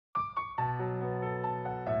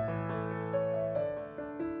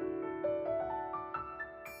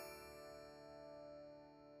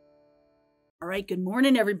right, good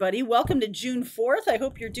morning, everybody. Welcome to June 4th. I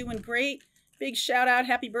hope you're doing great. Big shout out.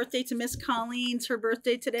 Happy birthday to Miss Colleen. It's her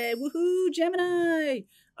birthday today. Woohoo, Gemini.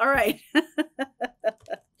 All right.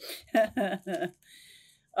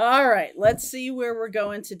 All right, let's see where we're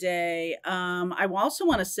going today. I also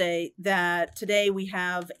want to say that today we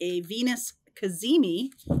have a Venus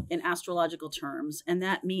cazimi in astrological terms, and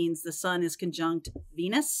that means the sun is conjunct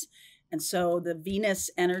Venus. And so the Venus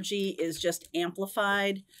energy is just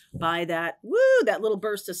amplified by that, that little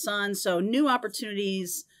burst of sun. So new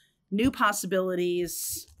opportunities, new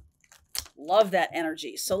possibilities. Love that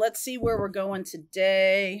energy. So let's see where we're going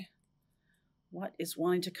today. What is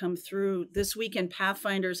wanting to come through this week in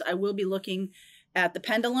Pathfinders? I will be looking at the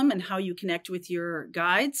pendulum and how you connect with your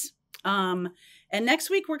guides. And next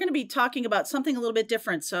week, we're going to be talking about something a little bit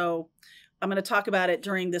different. So I'm going to talk about it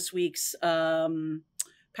during this week's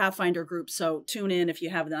Pathfinder group. So tune in if you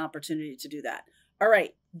have the opportunity to do that. All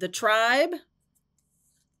right. The tribe.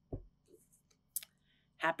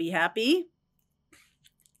 Happy, happy.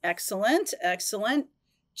 Excellent. Excellent.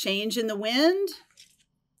 Change in the wind.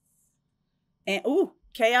 And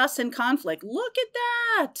chaos and conflict. Look at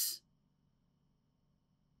that.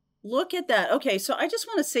 Look at that. Okay, so I just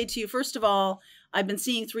want to say to you, first of all, I've been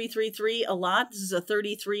seeing 333 a lot. This is a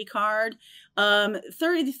 33 card.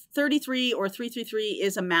 33 or 333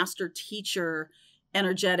 is a master teacher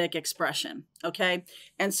energetic expression. Okay.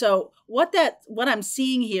 And so what I'm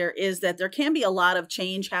seeing here is that there can be a lot of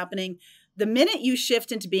change happening. The minute you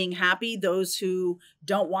shift into being happy, those who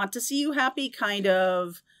don't want to see you happy kind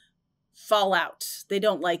of fall out. They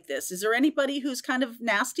don't like this. Is there anybody who's kind of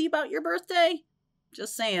nasty about your birthday?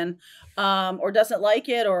 Just saying. Or doesn't like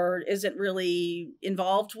it, or isn't really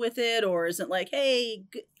involved with it, or isn't like, hey,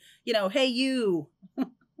 hey, you,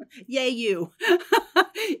 yay, you.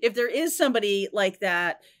 If there is somebody like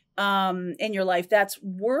that in your life, that's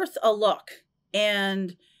worth a look.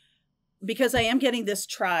 And because I am getting this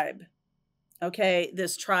tribe, okay,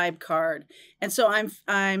 this tribe card. And so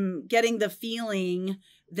I'm getting the feeling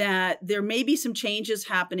that there may be some changes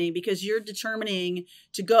happening because you're determining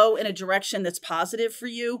to go in a direction that's positive for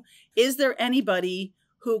you. Is there anybody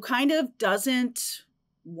who kind of doesn't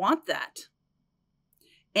want that?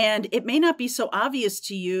 And it may not be so obvious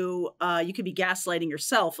to you. You could be gaslighting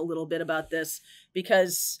yourself a little bit about this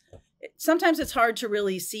because sometimes it's hard to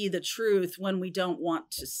really see the truth when we don't want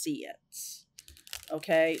to see it.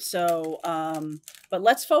 Okay, so, but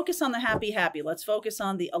let's focus on the happy, happy. Let's focus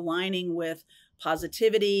on the aligning with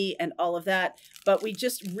positivity and all of that. But we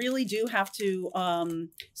just really do have to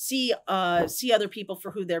see other people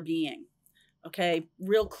for who they're being. Okay,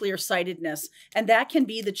 real clear-sightedness. And that can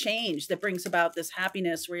be the change that brings about this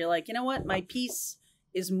happiness where you're like, you know what, my peace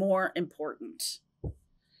is more important.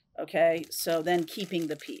 Okay, so then keeping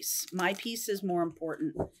the peace. My peace is more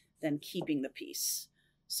important than keeping the peace.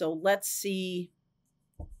 So let's see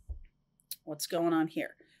what's going on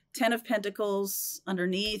here. 10 of Pentacles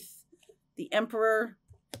underneath. The Emperor,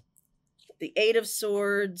 the 8 of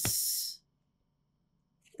Swords,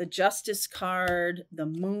 the Justice card, the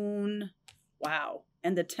Moon, wow,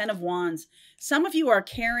 and the 10 of Wands. Some of you are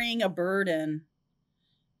carrying a burden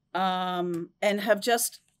and have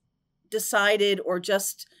just decided or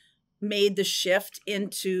just made the shift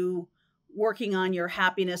into working on your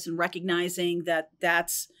happiness and recognizing that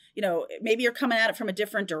that's, maybe you're coming at it from a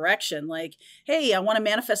different direction. Like, hey, I want to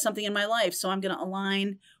manifest something in my life, so I'm going to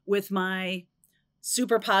align with my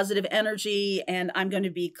super positive energy and I'm going to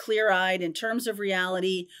be clear-eyed in terms of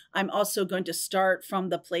reality. I'm also going to start from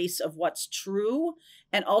the place of what's true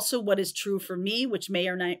and also what is true for me, which may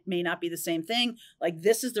or may not be the same thing. Like,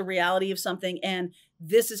 this is the reality of something and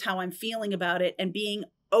this is how I'm feeling about it, and being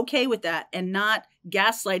okay with that and not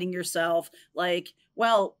gaslighting yourself like,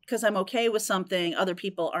 well, because I'm okay with something, other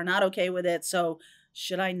people are not okay with it, so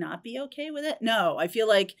should I not be okay with it? No, I feel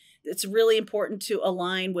like it's really important to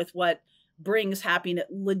align with what brings happiness,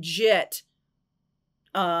 legit,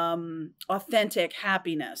 authentic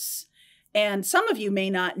happiness. And some of you may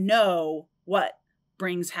not know what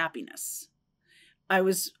brings happiness. I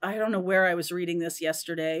don't know where I was reading this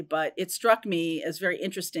yesterday, but it struck me as very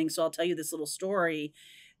interesting. So I'll tell you this little story.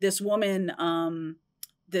 This woman,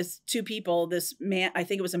 this two people, this man, I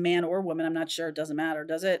think it was a man or woman. I'm not sure. It doesn't matter.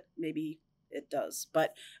 Does it? Maybe it does.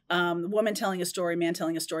 But the woman telling a story, man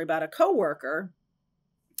telling a story about a coworker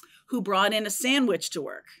who brought in a sandwich to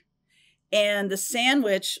work. And the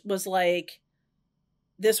sandwich was like,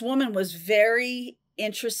 this woman was very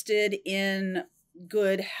interested in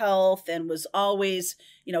good health and was always,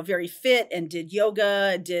 very fit and did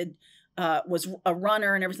yoga, was a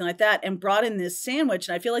runner and everything like that, and brought in this sandwich.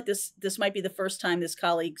 And I feel like this might be the first time this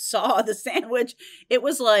colleague saw the sandwich. It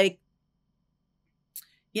was like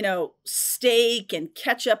steak and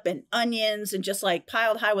ketchup and onions and just like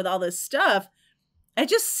piled high with all this stuff. It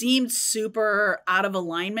just seemed super out of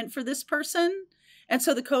alignment for this person. And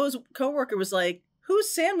so the coworker was like, whose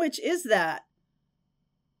sandwich is that?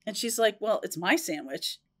 And she's like, well, it's my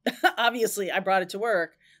sandwich. Obviously, I brought it to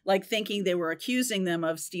work, like thinking they were accusing them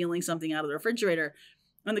of stealing something out of the refrigerator.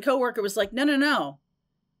 And the coworker was like, no, no, no.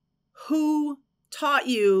 Who taught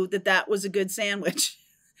you that that was a good sandwich?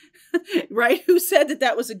 Right? Who said that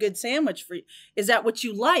that was a good sandwich for you? Is that what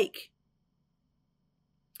you like?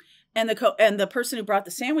 And the person who brought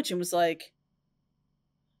the sandwich in was like,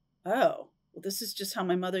 oh, well, this is just how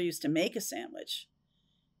my mother used to make a sandwich.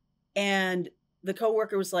 And the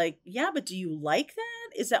coworker was like, yeah, but do you like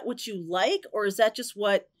that? Is that what you like? Or is that just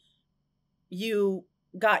what you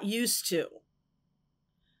got used to?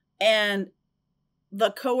 And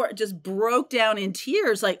the coworker just broke down in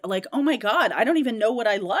tears, like, oh my God, I don't even know what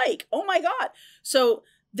I like. Oh my God. So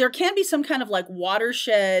there can be some kind of like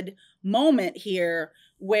watershed moment here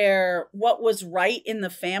where what was right in the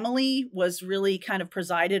family was really kind of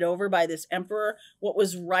presided over by this emperor. What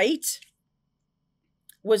was right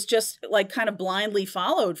was just like kind of blindly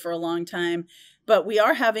followed for a long time. But we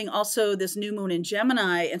are having also this new moon in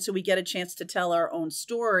Gemini. And so we get a chance to tell our own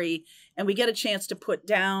story, and we get a chance to put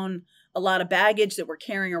down a lot of baggage that we're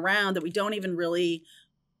carrying around that we don't even really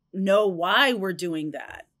know why we're doing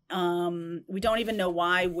that. We don't even know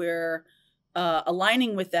why we're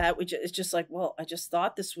aligning with that. It's just like, well, I just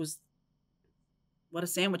thought this was what a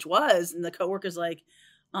sandwich was. And the coworker's like,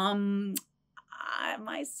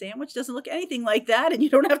 my sandwich doesn't look anything like that. And you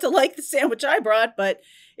don't have to like the sandwich I brought, but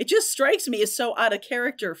it just strikes me as so out of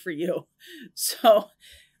character for you. So,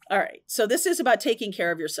 all right. So this is about taking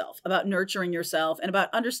care of yourself, about nurturing yourself, and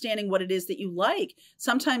about understanding what it is that you like.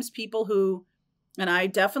 Sometimes people who, and I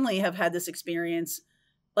definitely have had this experience,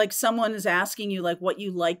 like someone is asking you like what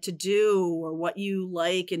you like to do, or what you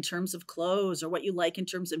like in terms of clothes, or what you like in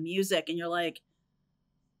terms of music. And you're like,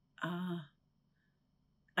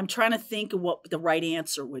 I'm trying to think of what the right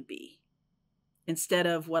answer would be instead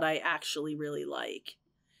of what I actually really like.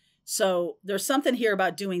 So there's something here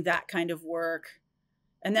about doing that kind of work.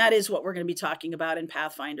 And that is what we're going to be talking about in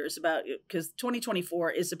Pathfinders, about, because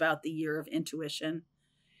 2024 is about the year of intuition.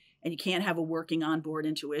 And you can't have a working onboard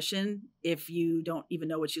intuition if you don't even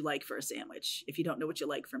know what you like for a sandwich, if you don't know what you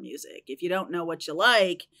like for music, if you don't know what you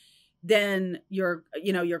like, then you're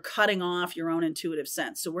cutting off your own intuitive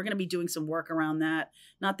sense. So we're going to be doing some work around that,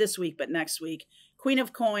 not this week, but next week. Queen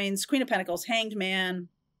of Coins, Queen of Pentacles, Hanged Man.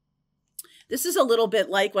 This is a little bit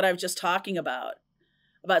like what I was just talking about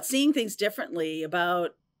seeing things differently,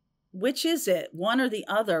 about which is it, one or the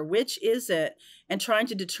other, which is it, and trying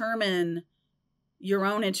to determine your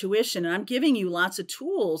own intuition. And I'm giving you lots of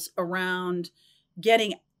tools around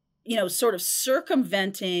getting, sort of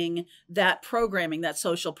circumventing that programming, that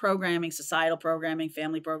social programming, societal programming,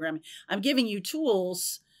 family programming. I'm giving you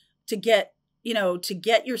tools to get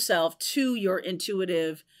yourself to your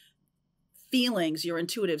intuitive feelings, your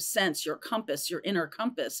intuitive sense, your compass, your inner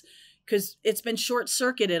compass, because it's been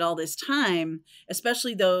short-circuited all this time,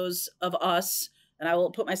 especially those of us, and I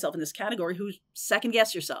will put myself in this category, who second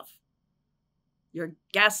guess yourself. You're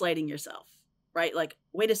gaslighting yourself, right? Like,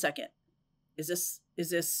 wait a second. Is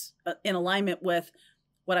this in alignment with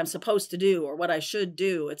what I'm supposed to do or what I should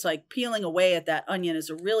do? It's like peeling away at that onion is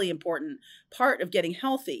a really important part of getting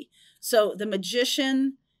healthy. So the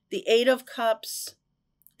Magician, the Eight of Cups,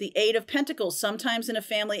 the Eight of Pentacles. Sometimes in a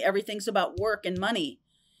family, everything's about work and money.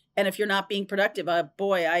 And if you're not being productive,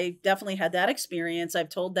 boy, I definitely had that experience. I've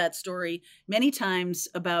told that story many times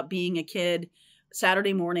about being a kid,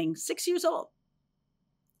 Saturday morning, 6 years old.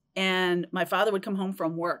 And my father would come home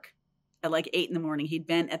from work at like 8 a.m. He'd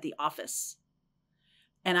been at the office.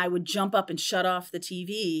 And I would jump up and shut off the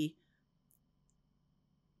TV,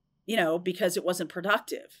 because it wasn't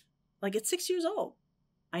productive. Like at 6 years old,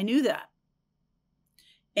 I knew that.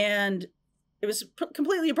 And it was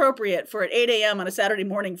completely appropriate for at 8 a.m. on a Saturday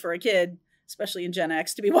morning for a kid, especially in Gen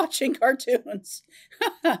X, to be watching cartoons.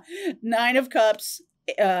 Nine of Cups,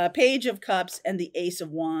 Page of Cups, and the Ace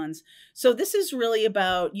of Wands. So this is really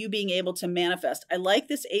about you being able to manifest. I like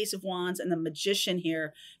this Ace of Wands and the Magician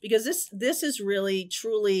here, because this is really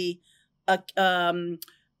truly like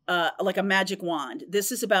a magic wand.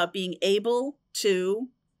 This is about being able to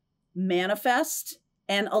manifest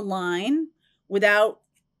and align without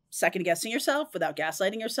second guessing yourself, without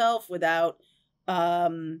gaslighting yourself, without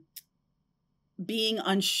being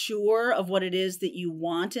unsure of what it is that you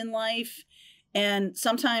want in life. And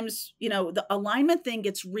sometimes, the alignment thing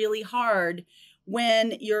gets really hard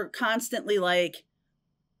when you're constantly like,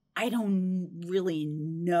 I don't really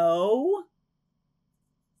know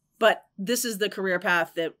but this is the career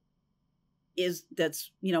path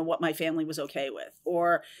that's, you know, what my family was okay with,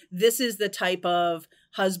 or this is the type of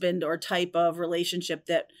husband or type of relationship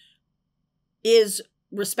that is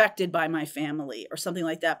respected by my family or something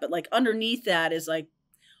like that. But like underneath that is like,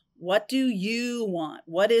 what do you want?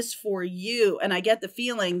 What is for you? And I get the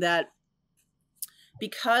feeling that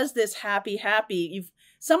because this happy,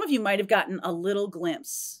 some of you might have gotten a little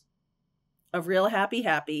glimpse of real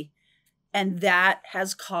happy, and that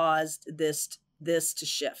has caused this to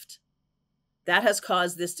shift. That has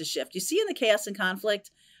caused this to shift. You see in the chaos and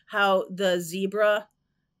conflict how the zebra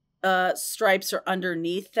stripes are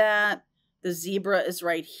underneath that. The zebra is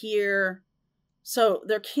right here. So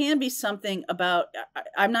there can be something about,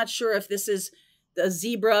 I'm not sure if this is the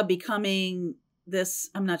zebra becoming this,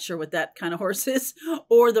 I'm not sure what that kind of horse is,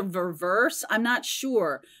 or the reverse. I'm not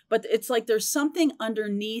sure, but it's like there's something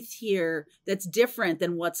underneath here that's different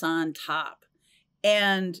than what's on top.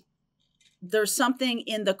 And there's something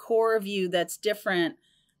in the core of you that's different,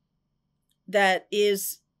 that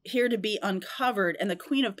is here to be uncovered. And the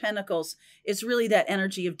Queen of Pentacles is really that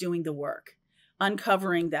energy of doing the work,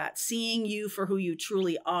 uncovering that, seeing you for who you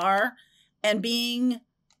truly are, and being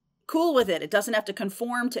cool with it. It doesn't have to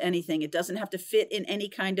conform to anything. It doesn't have to fit in any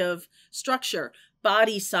kind of structure,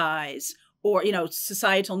 body size, or, you know,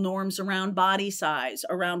 societal norms around body size,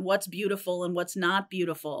 around what's beautiful and what's not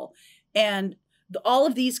beautiful. And all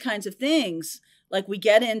of these kinds of things, like we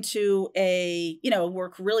get into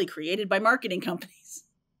we're really created by marketing companies.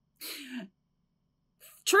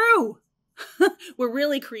 True. We're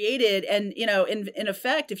really created. And, you know, in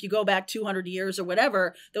effect, if you go back 200 years or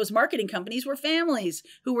whatever, those marketing companies were families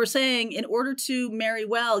who were saying, in order to marry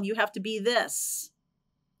well, you have to be this.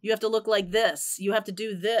 You have to look like this. You have to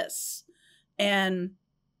do this. And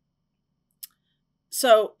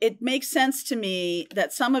so it makes sense to me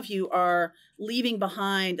that some of you are leaving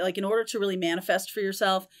behind, like in order to really manifest for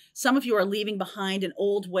yourself, some of you are leaving behind an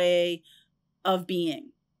old way of being.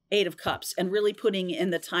 8 of Cups, and really putting in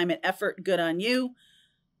the time and effort. Good on you.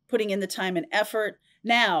 Putting in the time and effort.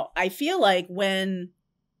 Now, I feel like when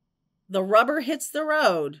the rubber hits the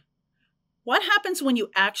road, what happens when you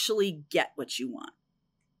actually get what you want?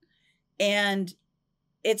 And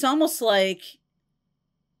it's almost like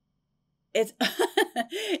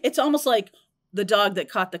it's almost like the dog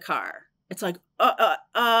that caught the car. It's like,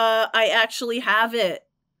 I actually have it.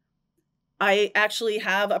 I actually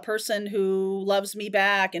have a person who loves me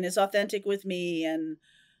back and is authentic with me, and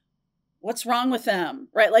what's wrong with them,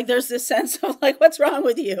 right? Like there's this sense of like, what's wrong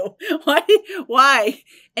with you? Why?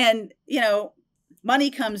 And, you know, money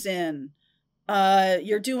comes in,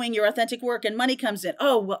 you're doing your authentic work and money comes in.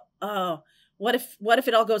 What if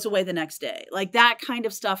it all goes away the next day? Like that kind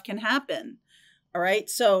of stuff can happen. All right.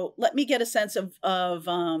 So let me get a sense of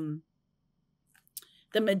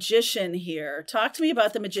the Magician here. Talk to me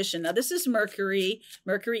about the Magician. Now, this is Mercury.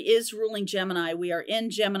 Mercury is ruling Gemini. We are in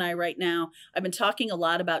Gemini right now. I've been talking a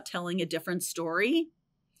lot about telling a different story,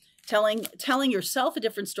 telling yourself a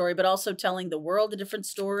different story, but also telling the world a different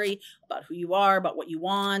story about who you are, about what you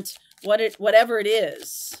want, whatever it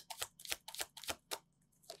is.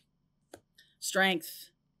 Strength,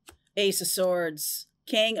 Ace of Swords,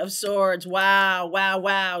 King of Swords. Wow, wow,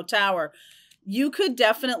 wow, Tower. You could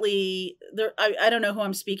definitely, I don't know who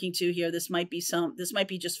I'm speaking to here. This might be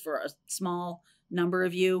just for a small number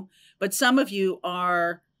of you, but some of you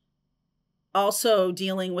are also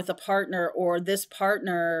dealing with a partner, or this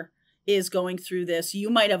partner is going through this.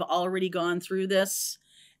 You might have already gone through this,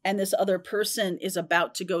 and this other person is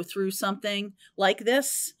about to go through something like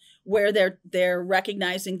this, where they're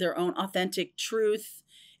recognizing their own authentic truth,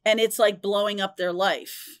 and it's like blowing up their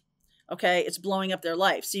life. Okay, it's blowing up their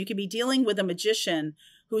life. So you could be dealing with a magician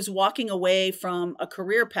who's walking away from a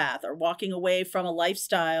career path, or walking away from a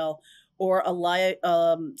lifestyle, or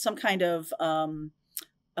some kind of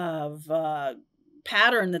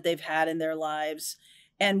pattern that they've had in their lives.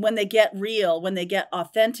 And when they get real, when they get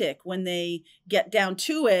authentic, when they get down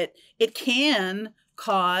to it, it can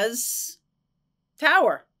cause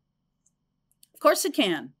Tower. Of course it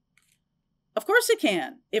can. Of course it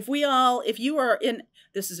can. If you are in,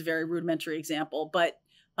 this is a very rudimentary example, but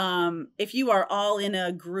if you are all in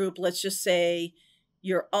a group, let's just say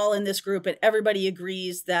you're all in this group and everybody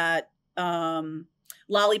agrees that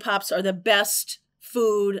lollipops are the best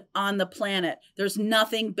food on the planet. There's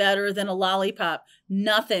nothing better than a lollipop.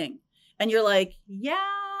 Nothing. And you're like, yeah,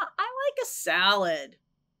 I like a salad.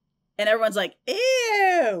 And everyone's like,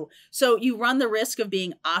 ew. So you run the risk of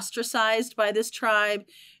being ostracized by this tribe.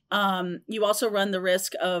 You also run the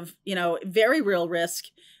risk of, very real risk,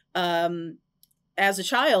 as a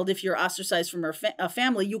child, if you're ostracized from a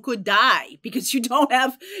family, you could die because you don't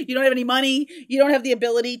have any money, you don't have the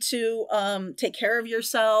ability to take care of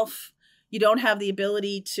yourself, you don't have the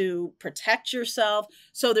ability to protect yourself.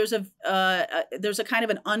 So there's a kind of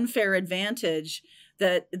an unfair advantage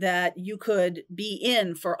that you could be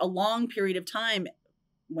in for a long period of time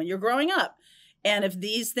when you're growing up. And if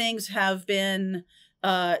these things have been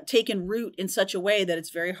taken root in such a way that it's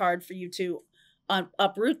very hard for you to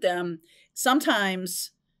uproot them,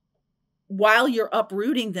 sometimes while you're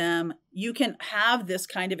uprooting them, you can have this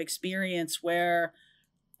kind of experience where,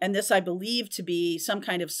 and this I believe to be some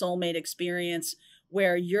kind of soulmate experience,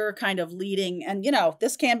 where you're kind of leading, and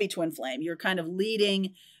this can be twin flame, you're kind of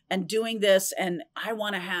leading and doing this, and I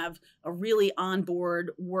want to have a really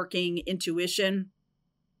onboard working intuition.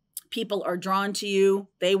 People are drawn to you.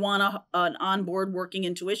 They want an onboard working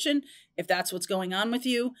intuition, if that's what's going on with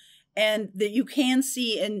you. And that you can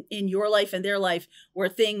see in your life and their life where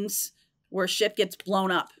shit gets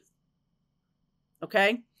blown up.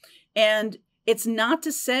 Okay? And it's not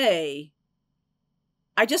to say,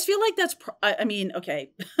 I just feel like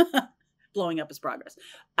okay, blowing up is progress.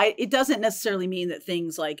 It doesn't necessarily mean that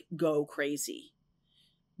things like go crazy,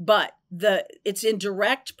 but it's in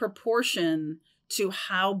direct proportion to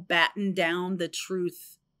how battened down the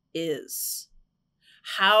truth is.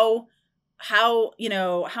 How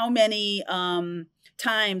many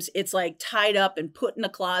times it's like tied up and put in a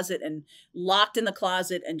closet and locked in the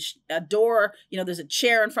closet, and a door, there's a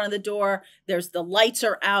chair in front of the door, the lights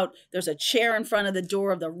are out, there's a chair in front of the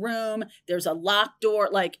door of the room, there's a locked door.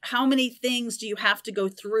 Like, how many things do you have to go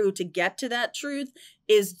through to get to that truth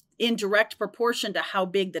is in direct proportion to how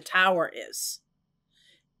big the tower is.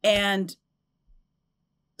 And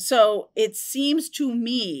so it seems to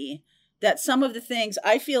me that some of the things,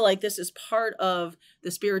 I feel like this is part of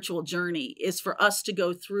the spiritual journey, is for us to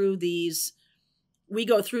go through we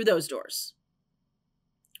go through those doors,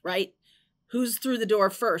 right? Who's through the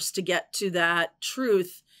door first to get to that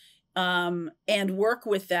truth, and work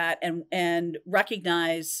with that and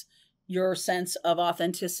recognize your sense of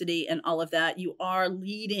authenticity and all of that. You are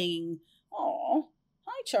leading,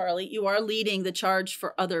 hi Charlie, you are leading the charge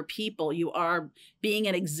for other people. You are being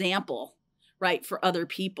an example, right, for other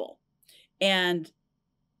people. And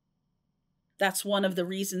that's one of the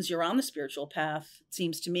reasons you're on the spiritual path, it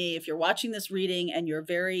seems to me. If you're watching this reading and you're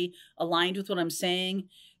very aligned with what I'm saying,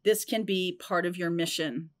 this can be part of your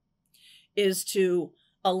mission, is to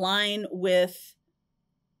align with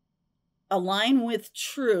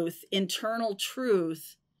truth, internal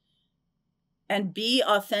truth, and be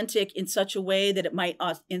authentic in such a way that it might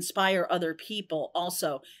inspire other people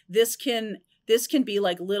also. This can be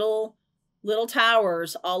like little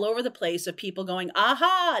towers all over the place of people going,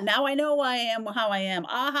 aha, now I know why I am how I am.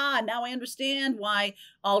 Aha, now I understand why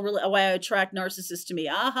I attract narcissists to me.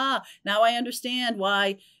 Aha, now I understand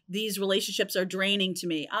why these relationships are draining to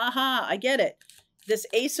me. Aha, I get it. This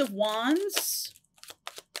Ace of Wands.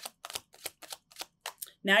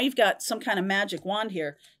 Now you've got some kind of magic wand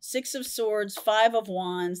here. 6 of Swords, 5 of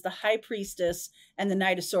Wands, the High Priestess, and the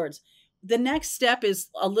Knight of Swords. The next step is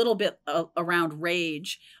a little bit around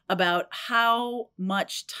rage, about how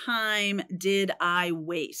much time did I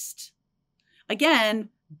waste? Again,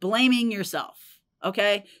 blaming yourself.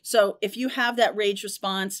 Okay. So if you have that rage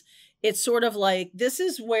response, it's sort of like, this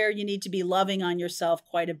is where you need to be loving on yourself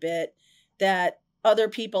quite a bit, that other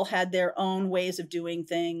people had their own ways of doing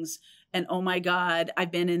things. And oh my God,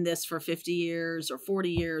 I've been in this for 50 years or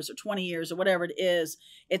 40 years or 20 years or whatever it is.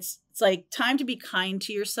 It's like time to be kind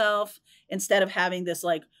to yourself instead of having this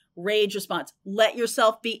like rage response. Let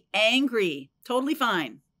yourself be angry. Totally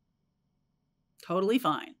fine. Totally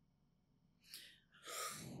fine.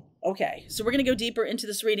 Okay, so we're going to go deeper into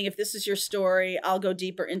this reading. If this is your story, I'll go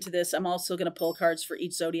deeper into this. I'm also going to pull cards for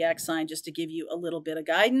each zodiac sign just to give you a little bit of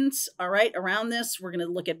guidance. All right, around this, we're going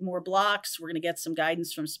to look at more blocks. We're going to get some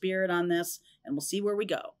guidance from Spirit on this, and we'll see where we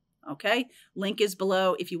go. Okay, link is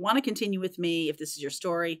below. If you want to continue with me, if this is your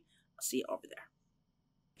story, I'll see you over there.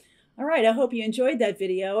 All right, I hope you enjoyed that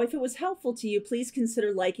video. If it was helpful to you, please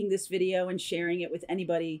consider liking this video and sharing it with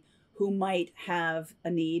anybody who might have a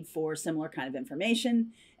need for similar kind of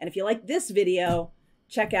information. And if you like this video,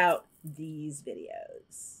 check out these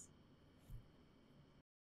videos.